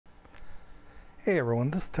Hey everyone,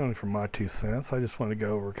 this is Tony from My Two Cents. I just want to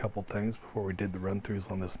go over a couple things before we did the run-throughs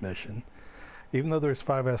on this mission. Even though there's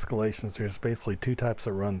 5 escalations, there's basically 2 types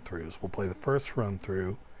of run-throughs. We'll play the first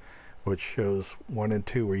run-through, which shows 1 and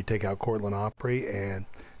 2, where you take out Cortland Opry and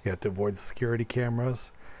you have to avoid the security cameras.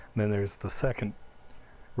 And then there's the second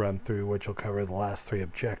run-through, which will cover the last 3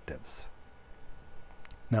 objectives.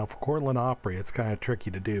 Now for Cortland Opry, it's kind of tricky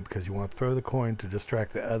to do because you want to throw the coin to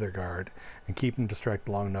distract the other guard and keep him distracted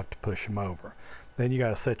long enough to push him over. Then you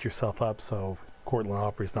got to set yourself up so Cortland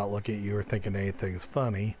Opry's not looking at you or thinking anything is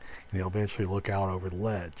funny, and he'll eventually look out over the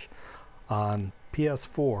ledge. On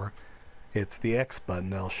PS4, it's the X button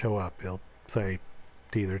that'll show up. It'll say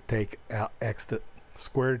to either take out X to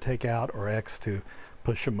square to take out or X to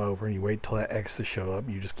push him over, and you wait till that X to show up.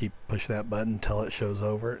 You just keep pushing that button until it shows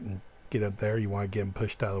over and get up there. You want to get him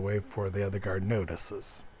pushed out of the way before the other guard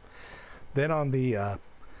notices. Then on the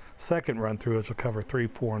second run through, which will cover 3,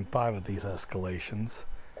 4, and 5 of these escalations,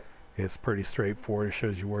 it's pretty straightforward. It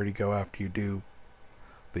shows you where to go after you do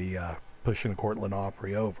the pushing the Cortland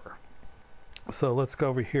Opry over. So let's go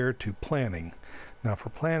over here to planning. Now for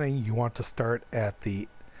planning, you want to start at the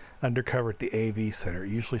undercover at the AV center. It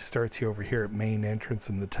usually starts you over here at main entrance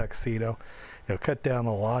in the tuxedo. It'll cut down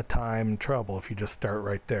a lot of time and trouble if you just start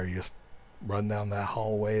right there. You just run down that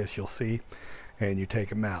hallway, as you'll see, and you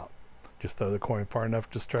take him out. Just throw the coin far enough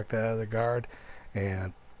to distract that other guard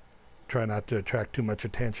and try not to attract too much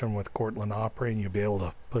attention with Cortland Opry, and you'll be able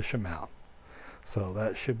to push him out. So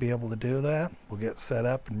that should be able to do that. We'll get set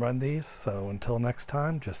up and run these. So until next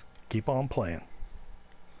time, just keep on playing.